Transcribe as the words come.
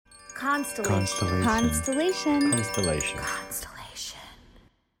Constellation. Constellation. Constellation. Constellation.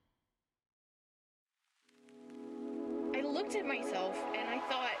 I looked at myself and I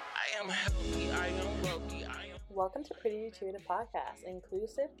thought, I am healthy, I am wealthy, I am... Welcome to Pretty Intuitive Podcast, an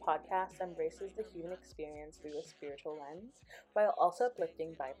inclusive podcast that embraces the human experience through a spiritual lens, while also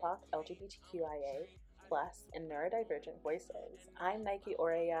uplifting BIPOC, LGBTQIA+, and neurodivergent voices. I'm Nike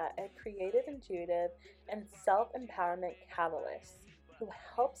Oreya, a creative, intuitive, and self-empowerment catalyst who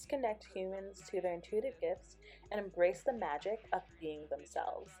helps connect humans to their intuitive gifts and embrace the magic of being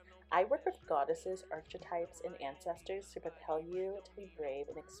themselves. I work with goddesses, archetypes, and ancestors to propel you to be brave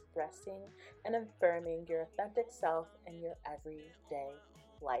in expressing and affirming your authentic self in your everyday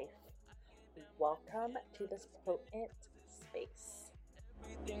life. Welcome to this potent space.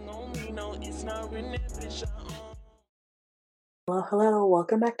 Hello.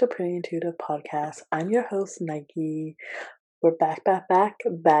 Welcome back to Pretty Intuitive Podcast. I'm your host, Nike. We're back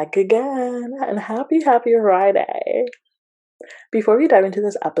again. And happy Friday. Before we dive into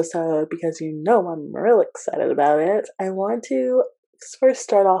this episode, because you know I'm real excited about it, I want to first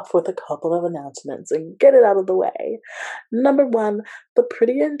start off with a couple of announcements and get it out of the way. Number one, the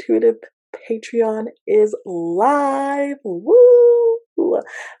Pretty Intuitive Patreon is live. Woo!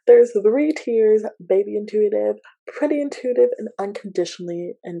 There's 3 tiers: Baby Intuitive, Pretty Intuitive, and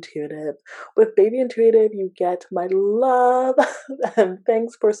Unconditionally Intuitive. With Baby Intuitive, you get my love and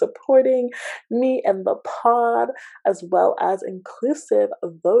thanks for supporting me and the pod, as well as inclusive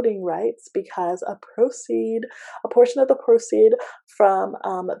voting rights, because a portion of the proceed from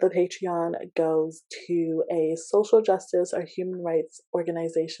the Patreon goes to a social justice or human rights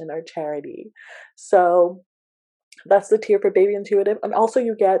organization or charity. So that's the tier for Baby Intuitive. And also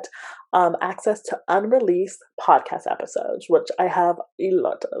you get access to unreleased podcast episodes, which I have a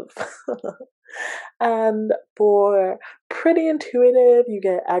lot of. And for Pretty Intuitive, you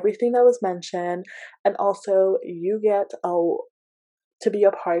get everything that was mentioned. And also you get to be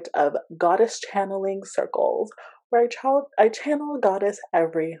a part of Goddess Channeling Circles, where I channel a goddess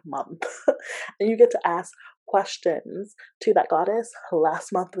every month. And you get to ask questions to that goddess.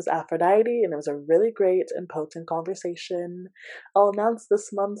 Last month was Aphrodite, and it was a really great and potent conversation. I'll announce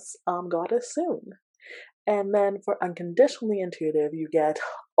this month's goddess soon. And then for Unconditionally Intuitive, you get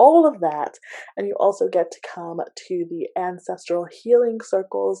all of that, and you also get to come to the Ancestral Healing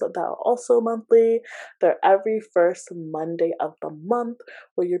Circles that are also monthly. They're every first Monday of the month,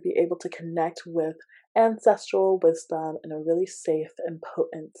 where you'll be able to connect with ancestral wisdom in a really safe and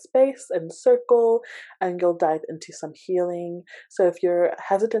potent space and circle, and you'll dive into some healing. So if you're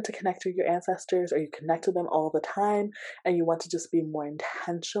hesitant to connect with your ancestors, or you connect to them all the time and you want to just be more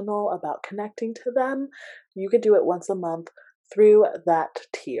intentional about connecting to them, you could do it once a month through that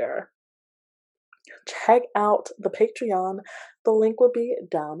tier. Check out the Patreon. The link will be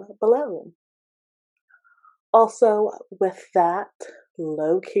down below. Also, with that,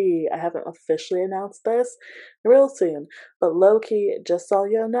 low-key, I haven't officially announced this real soon, but low-key, just so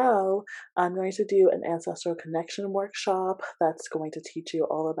you know, I'm going to do an ancestral connection workshop that's going to teach you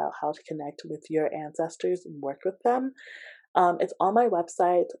all about how to connect with your ancestors and work with them. It's on my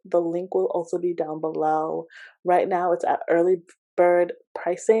website. The link will also be down below. Right now it's at early bird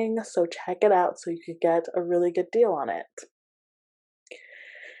pricing, so check it out so you could get a really good deal on it.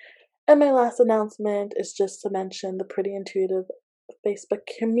 And my last announcement is just to mention the Pretty Intuitive Facebook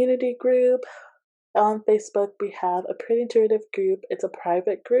community group. On Facebook, we have a Pretty Intuitive group. It's a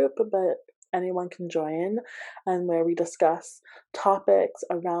private group, but anyone can join, and where we discuss topics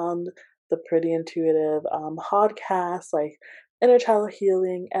around the Pretty Intuitive podcast, like inner child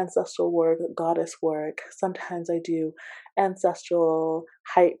healing, ancestral work, goddess work. Sometimes I do ancestral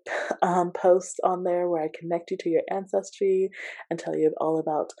hype posts on there where I connect you to your ancestry and tell you all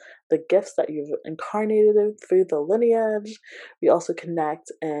about the gifts that you've incarnated through the lineage. We also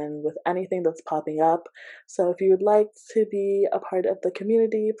connect with anything that's popping up. So if you would like to be a part of the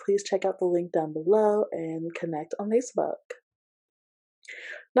community, please check out the link down below and connect on Facebook.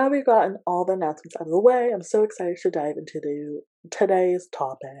 Now we've gotten all the announcements out of the way, I'm so excited to dive into today's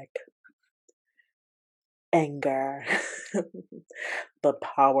topic. Anger. The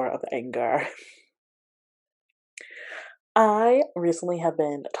power of anger. I recently have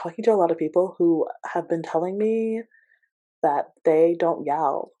been talking to a lot of people who have been telling me that they don't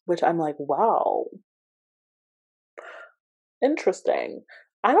yell, which I'm like, wow, interesting.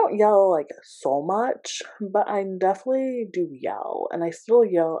 I don't yell like so much, but I definitely do yell, and I still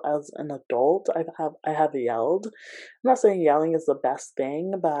yell as an adult. I have yelled. I'm not saying yelling is the best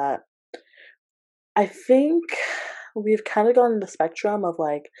thing, but I think we've kind of gone in the spectrum of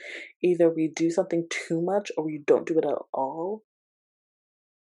like either we do something too much or we don't do it at all.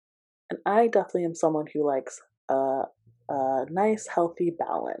 And I definitely am someone who likes a nice, healthy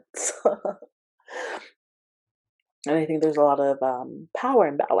balance. And I think there's a lot of power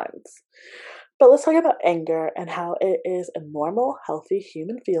in balance. But let's talk about anger and how it is a normal, healthy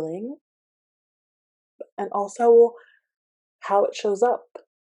human feeling, and also how it shows up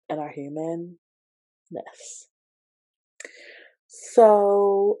in our humanness.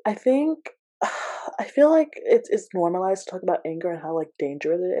 So I feel like it's normalized to talk about anger and how like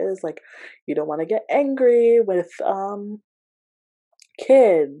dangerous it is. Like you don't want to get angry with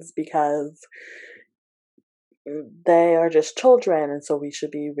kids because they are just children, and so we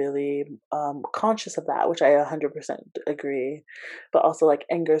should be really conscious of that, which I 100% agree. But also, like,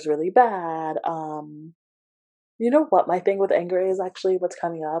 anger is really bad. You know what my thing with anger is actually? What's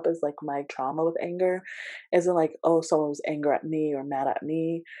coming up is like my trauma with anger isn't like, oh, someone was angry at me or mad at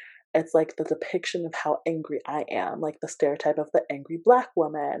me. It's like the depiction of how angry I am, like the stereotype of the angry black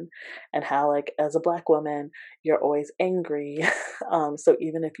woman, and how, like, as a black woman, you're always angry. So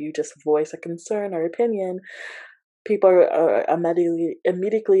even if you just voice a concern or opinion, people are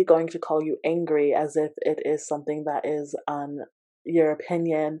immediately going to call you angry as if it is something that is your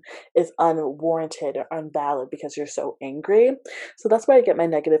opinion is unwarranted or unvalid because you're so angry. So that's why I get my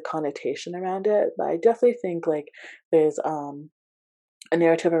negative connotation around it. But I definitely think like there's a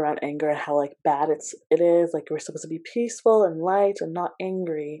narrative around anger and how like bad it is, like we're supposed to be peaceful and light and not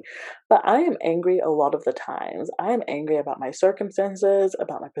angry. But I am angry a lot of the times. I am angry about my circumstances,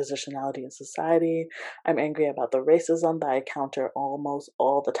 about my positionality in society. I'm angry about the racism that I encounter almost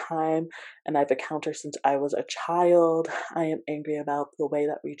all the time, and I've encountered since I was a child. I am angry about the way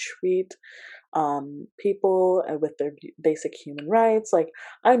that we treat people and with their basic human rights. Like,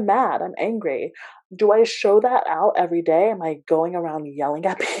 I'm mad, I'm angry. Do I show that out every day? Am I going around yelling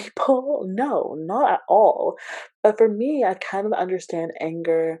at people? No, not at all. But for me, I kind of understand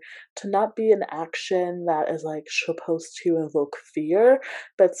anger to not be an action that is like supposed to invoke fear,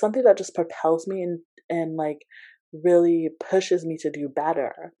 but something that just propels me and like really pushes me to do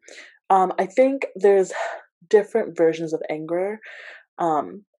better. I think there's different versions of anger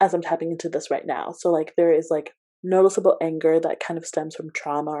as I'm tapping into this right now. So like there is like noticeable anger that kind of stems from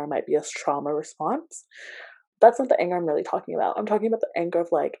trauma or might be a trauma response. That's not the anger I'm really talking about. I'm talking about the anger of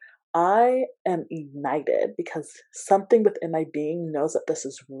like, I am ignited because something within my being knows that this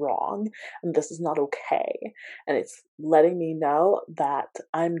is wrong and this is not okay. And it's letting me know that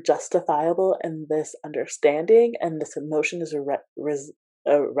I'm justifiable in this understanding, and this emotion is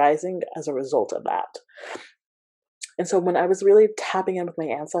rising as a result of that. And so when I was really tapping in with my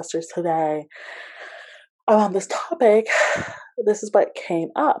ancestors today around this topic, this is what came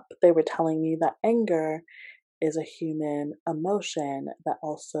up. They were telling me that anger is a human emotion that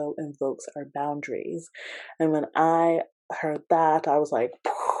also invokes our boundaries. And when I heard that, I was like,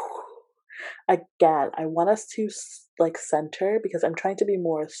 again, I want us to like center, because I'm trying to be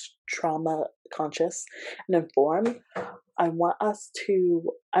more trauma conscious and informed. I want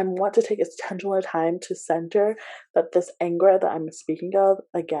to take intentional time to center that this anger that I'm speaking of,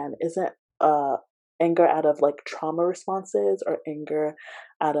 again, isn't anger out of like trauma responses or anger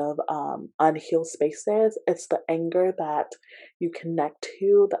out of unhealed spaces. It's the anger that you connect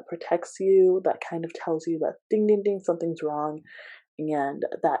to, that protects you, that kind of tells you that ding ding ding, something's wrong, and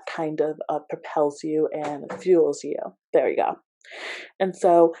that kind of propels you and fuels you. There you go. And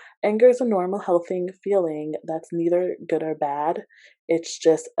so anger is a normal, healthy feeling that's neither good or bad. It's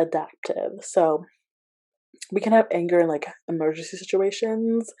just adaptive. So we can have anger in like emergency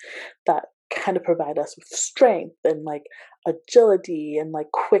situations that kind of provide us with strength and like agility and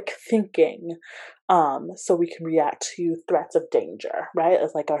like quick thinking. So we can react to threats of danger, right?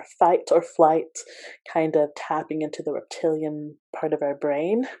 It's like our fight or flight, kind of tapping into the reptilian part of our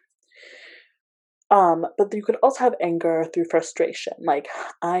brain. But you could also have anger through frustration. Like,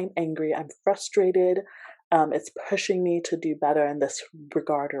 I'm angry, I'm frustrated. It's pushing me to do better in this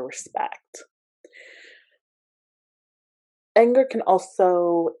regard or respect. Anger can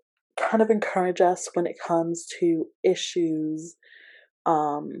also kind of encourage us when it comes to issues,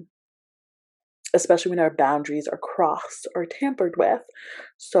 especially when our boundaries are crossed or tampered with.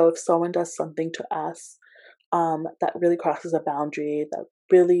 So if someone does something to us that really crosses a boundary, that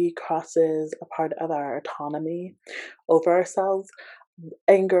really crosses a part of our autonomy over ourselves,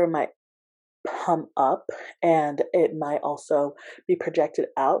 anger might come up, and it might also be projected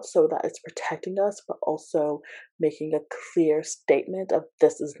out so that it's protecting us, but also making a clear statement of,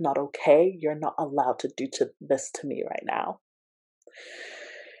 this is not okay. You're not allowed to do this to me right now.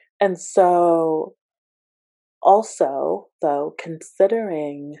 And so also, though,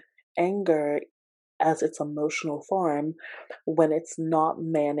 considering anger as its emotional form, when it's not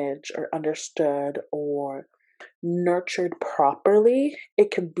managed or understood or nurtured properly,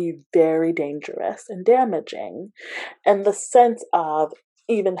 it can be very dangerous and damaging. And the sense of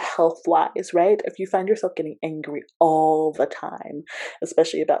even health wise, right? If you find yourself getting angry all the time,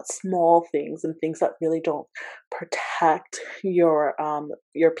 especially about small things and things that really don't protect your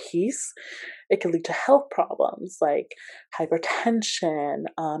peace, it can lead to health problems like hypertension.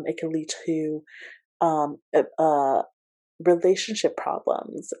 It can lead to um, uh, relationship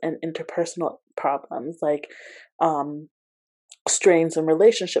problems and interpersonal problems like um, strains in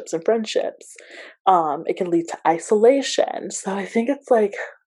relationships and friendships. It can lead to isolation. So I think it's like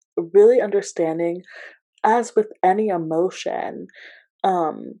really understanding, as with any emotion,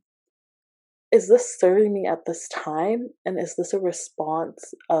 um, is this serving me at this time? And is this a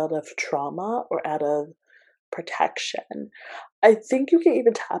response out of trauma or out of protection? I think you can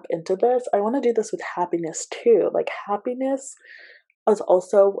even tap into this. I want to do this with happiness too. Like happiness is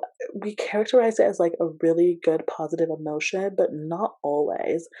also, we characterize it as like a really good positive emotion, but not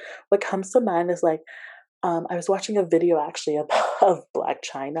always. What comes to mind is like, I was watching a video actually of Black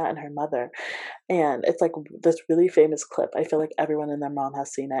China and her mother, and it's like this really famous clip. I feel like everyone and their mom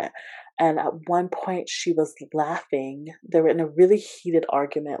has seen it. And at one point, she was laughing. They were in a really heated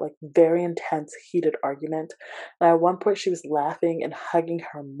argument, like very intense, heated argument. And at one point, she was laughing and hugging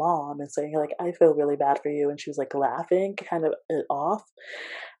her mom and saying, like, I feel really bad for you. And she was like laughing, kind of it off.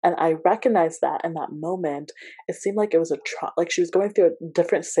 And I recognized that in that moment, it seemed like it was like she was going through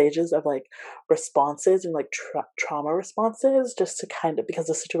different stages of like responses and like trauma responses, just to kind of, because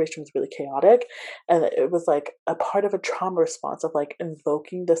the situation was really chaotic. And it was like a part of a trauma response of like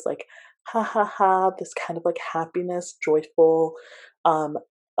invoking this like ha ha ha, this kind of like happiness, joyful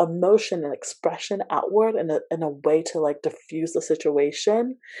emotion and expression outward in a way to like diffuse the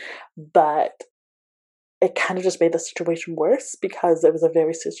situation. But it kind of just made the situation worse because it was a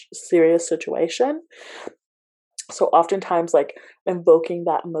very serious situation. So oftentimes, like, invoking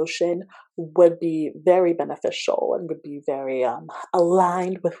that emotion would be very beneficial and would be very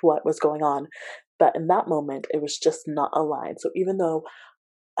aligned with what was going on. But in that moment, it was just not aligned. So even though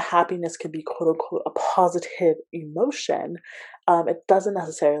happiness can be quote unquote a positive emotion, it doesn't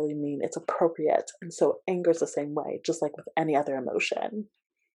necessarily mean it's appropriate. And so anger is the same way, just like with any other emotion.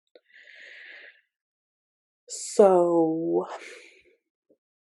 So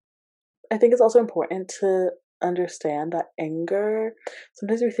I think it's also important to understand that anger,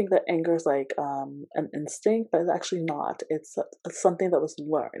 sometimes we think that anger is like an instinct, but it's actually not. It's something that was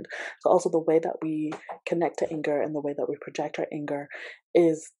learned. So also the way that we connect to anger and the way that we project our anger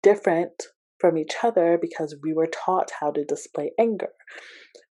is different from each other because we were taught how to display anger.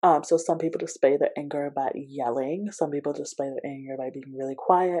 So some people display their anger by yelling. Some people display their anger by being really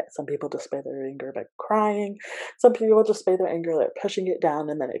quiet. Some people display their anger by crying. Some people display their anger like pushing it down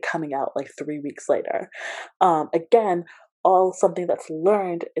and then it coming out like 3 weeks later. Again, all something that's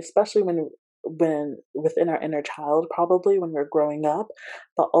learned, especially when within our inner child, probably when we're growing up,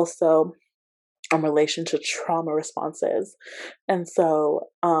 but also in relation to trauma responses. And so,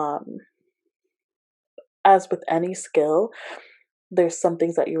 as with any skill, there's some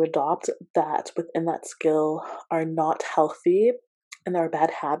things that you adopt that within that skill are not healthy and are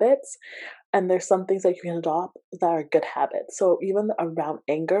bad habits. And there's some things that you can adopt that are good habits. So even around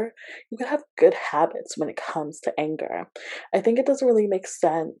anger, you can have good habits when it comes to anger. I think it doesn't really make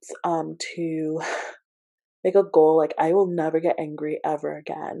sense to make a goal like I will never get angry ever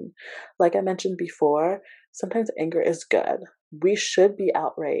again. Like I mentioned before, sometimes anger is good. We should be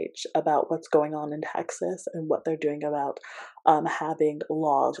outraged about what's going on in Texas and what they're doing about having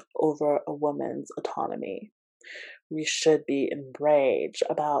laws over a woman's autonomy. We should be enraged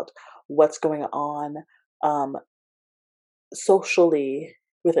about what's going on socially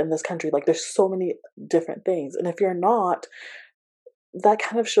within this country. Like there's so many different things. And if you're not, that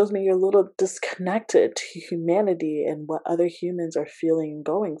kind of shows me you're a little disconnected to humanity and what other humans are feeling and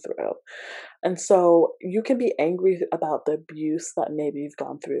going through. And so you can be angry about the abuse that maybe you've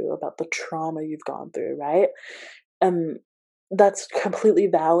gone through, about the trauma you've gone through, right? And that's completely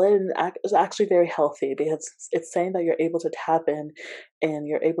valid and is actually very healthy because it's saying that you're able to tap in and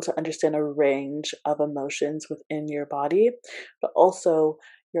you're able to understand a range of emotions within your body, but also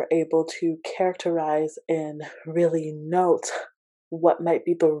you're able to characterize and really note what might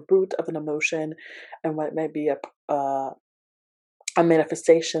be the root of an emotion and what might be a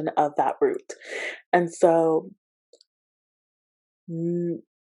manifestation of that root. And so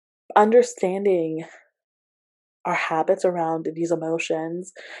understanding our habits around these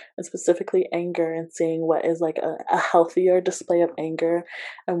emotions, and specifically anger, and seeing what is like a healthier display of anger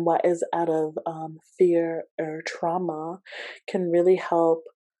and what is out of fear or trauma, can really help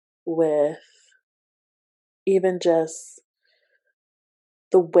with even just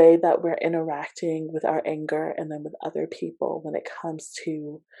the way that we're interacting with our anger and then with other people when it comes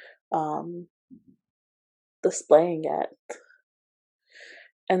to um, displaying it.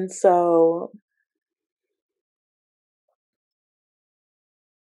 And so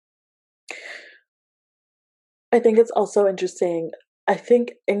I think it's also interesting. I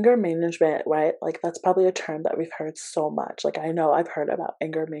think anger management, right? Like, that's probably a term that we've heard so much. Like, I know I've heard about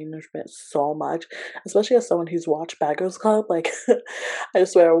anger management so much, especially as someone who's watched Bad Girls Club. Like, I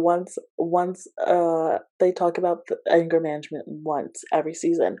swear, once they talk about the anger management once every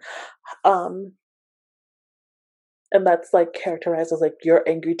season. Um, and that's like characterized as like, you're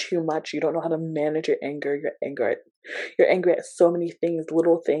angry too much. You don't know how to manage your anger. You're angry at so many things,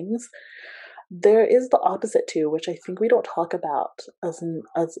 little things. There is the opposite too, which I think we don't talk about as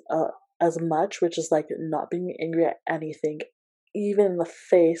much, which is like not being angry at anything, even in the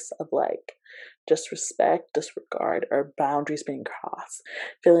face of like disrespect, disregard, or boundaries being crossed.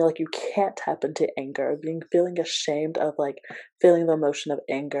 Feeling like you can't tap into anger, feeling ashamed of like feeling the emotion of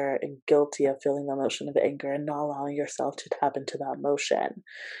anger, and guilty of feeling the emotion of anger, and not allowing yourself to tap into that emotion.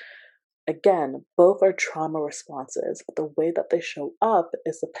 Again, both are trauma responses, but the way that they show up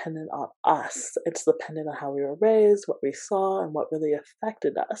is dependent on us. It's dependent on how we were raised, what we saw, and what really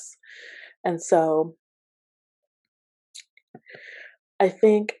affected us. And so I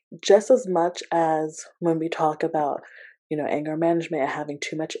think just as much as when we talk about, anger management and having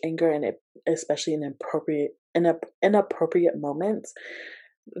too much anger, and it, especially in inappropriate moments,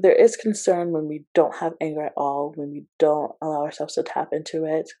 there is concern when we don't have anger at all, when we don't allow ourselves to tap into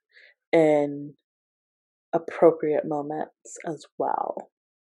it in appropriate moments as well.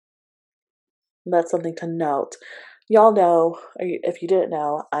 And that's something to note. Y'all know, or if you didn't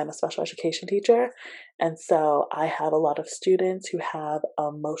know, I'm a special education teacher. And so I have a lot of students who have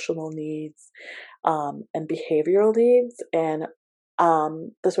emotional needs and behavioral needs. And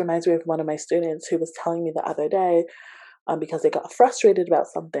this reminds me of one of my students who was telling me the other day, because they got frustrated about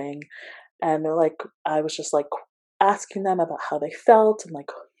something. And they're like, I was just like asking them about how they felt, and like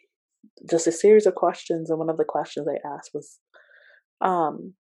just a series of questions. And one of the questions I asked was,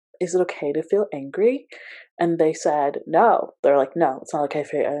 is it okay to feel angry? And they said, no. They're like, no, it's not okay to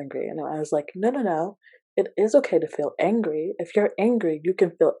feel angry. And I was like, no. It is okay to feel angry. If you're angry, you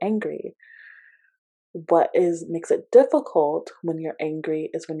can feel angry. What makes it difficult when you're angry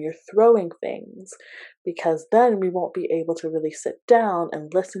is when you're throwing things, because then we won't be able to really sit down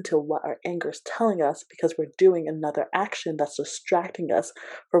and listen to what our anger is telling us, because we're doing another action that's distracting us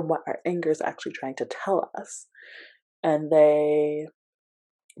from what our anger is actually trying to tell us. And they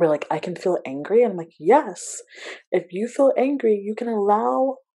were like, I can feel angry. And I'm like, yes, if you feel angry, you can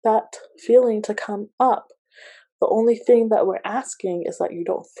allow that feeling to come up. The only thing that we're asking is that you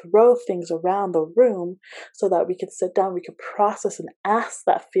don't throw things around the room, so that we can sit down, we can process and ask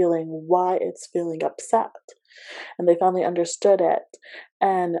that feeling why it's feeling upset. And they finally understood it.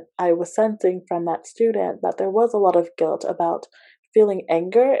 And I was sensing from that student that there was a lot of guilt about feeling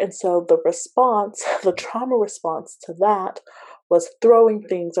anger. And so the response, the trauma response to that, was throwing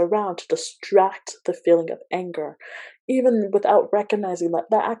things around to distract the feeling of anger, even without recognizing that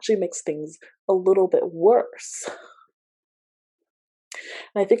that actually makes things a little bit worse.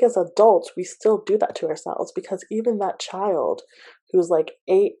 And I think as adults, we still do that to ourselves, because even that child who's like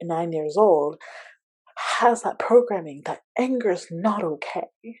 8, 9 years old has that programming that anger is not okay.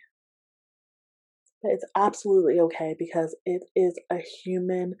 It's absolutely okay, because it is a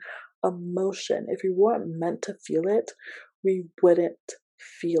human emotion. If we weren't meant to feel it, we wouldn't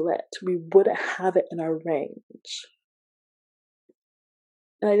feel it. We wouldn't have it in our range.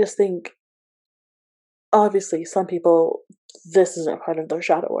 And I just think, obviously, some people, this isn't part of their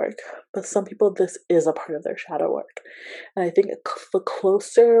shadow work, but some people, this is a part of their shadow work. And I think the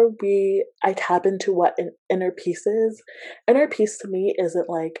closer I tap into what an inner peace is, inner peace to me isn't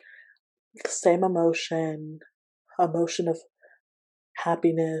like the same emotion of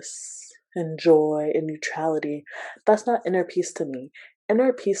happiness and joy and neutrality. That's not inner peace to me.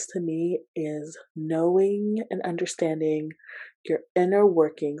 Inner peace to me is knowing and understanding your inner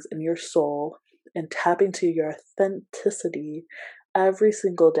workings in your soul, and tapping to your authenticity every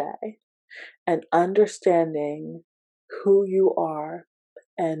single day, and understanding who you are,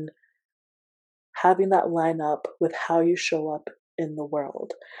 and having that line up with how you show up in the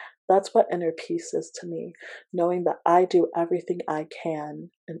world. That's what inner peace is to me, knowing that I do everything I can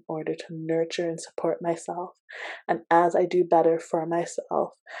in order to nurture and support myself. And as I do better for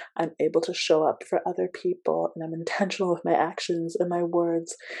myself, I'm able to show up for other people, and I'm intentional with my actions and my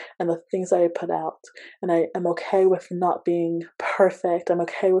words and the things that I put out. And I am okay with not being perfect. I'm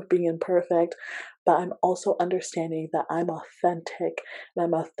okay with being imperfect, but I'm also understanding that I'm authentic and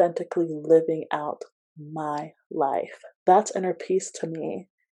I'm authentically living out my life. That's inner peace to me.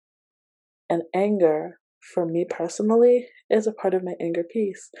 And anger, for me personally, is a part of my inner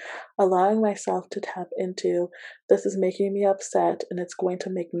peace. Allowing myself to tap into, this is making me upset and it's going to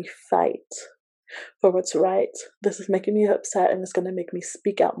make me fight for what's right. This is making me upset and it's going to make me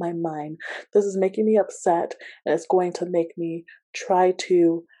speak out my mind. This is making me upset and it's going to make me try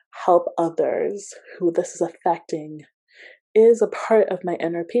to help others who this is affecting, is a part of my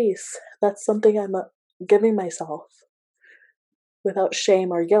inner peace. That's something I'm giving myself without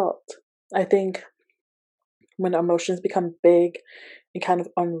shame or guilt. I think when emotions become big and kind of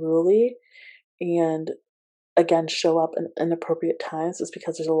unruly and again show up in inappropriate times, it's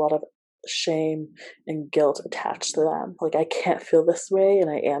because there's a lot of shame and guilt attached to them. Like, I can't feel this way and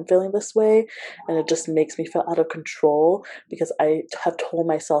I am feeling this way, and it just makes me feel out of control because I have told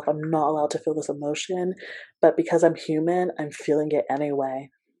myself I'm not allowed to feel this emotion, but because I'm human, I'm feeling it anyway.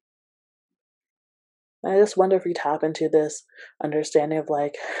 And I just wonder if we tap into this understanding of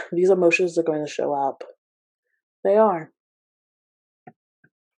like, these emotions are going to show up. They are.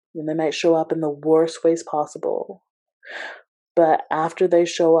 And they might show up in the worst ways possible. But after they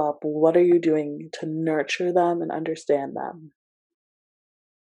show up, what are you doing to nurture them and understand them?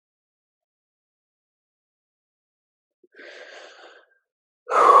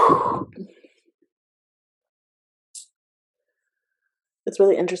 It's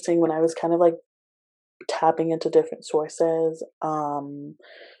really interesting when I was kind of like tapping into different sources,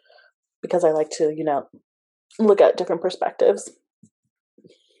 because I like to, look at different perspectives.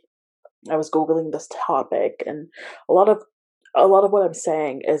 I was Googling this topic, and a lot of what I'm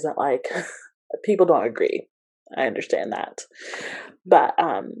saying isn't like people don't agree. I understand that. But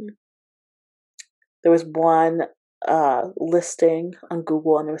there was one listing on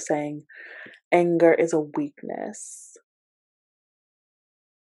Google, and it was saying anger is a weakness.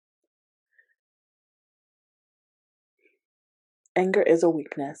 Anger is a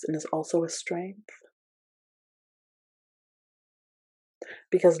weakness and is also a strength.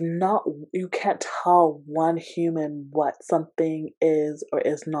 Because you can't tell one human what something is or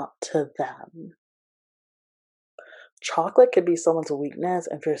is not to them. Chocolate could be someone's weakness,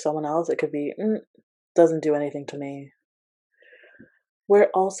 and for someone else it could be, doesn't do anything to me. We're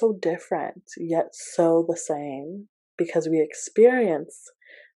also different, yet so the same, because we experience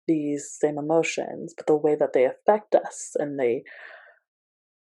these same emotions, but the way that they affect us and they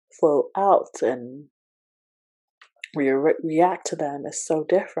flow out and we react to them is so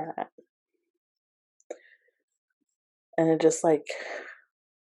different. And it just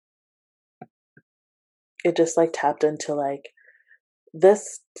tapped into like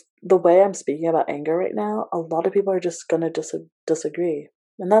this, the way I'm speaking about anger right now, a lot of people are just going to disagree.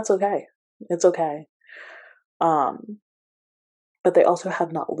 And that's okay. It's okay. But they also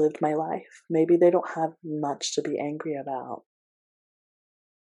have not lived my life. Maybe they don't have much to be angry about.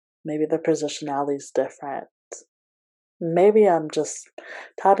 Maybe their positionality is different. Maybe I'm just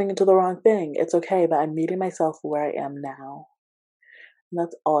tapping into the wrong thing. It's okay, but I'm meeting myself where I am now. And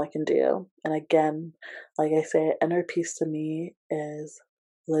that's all I can do. And again, like I say, inner peace to me is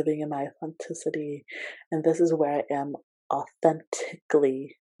living in my authenticity. And this is where I am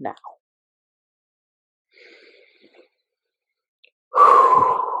authentically now.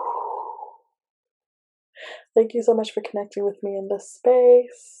 Thank you so much for connecting with me in this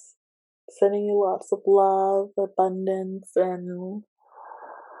space. Sending you lots of love, abundance, and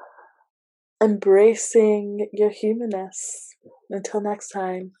embracing your humanness. Until next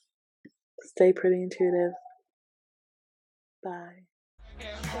time, stay pretty intuitive. Bye.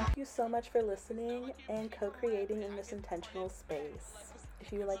 Thank you so much for listening and co-creating in this intentional space.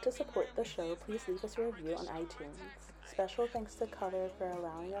 If you would like to support the show, please leave us a review on iTunes. Special thanks to Color for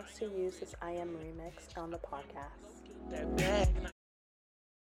allowing us to use this I Am remix on the podcast.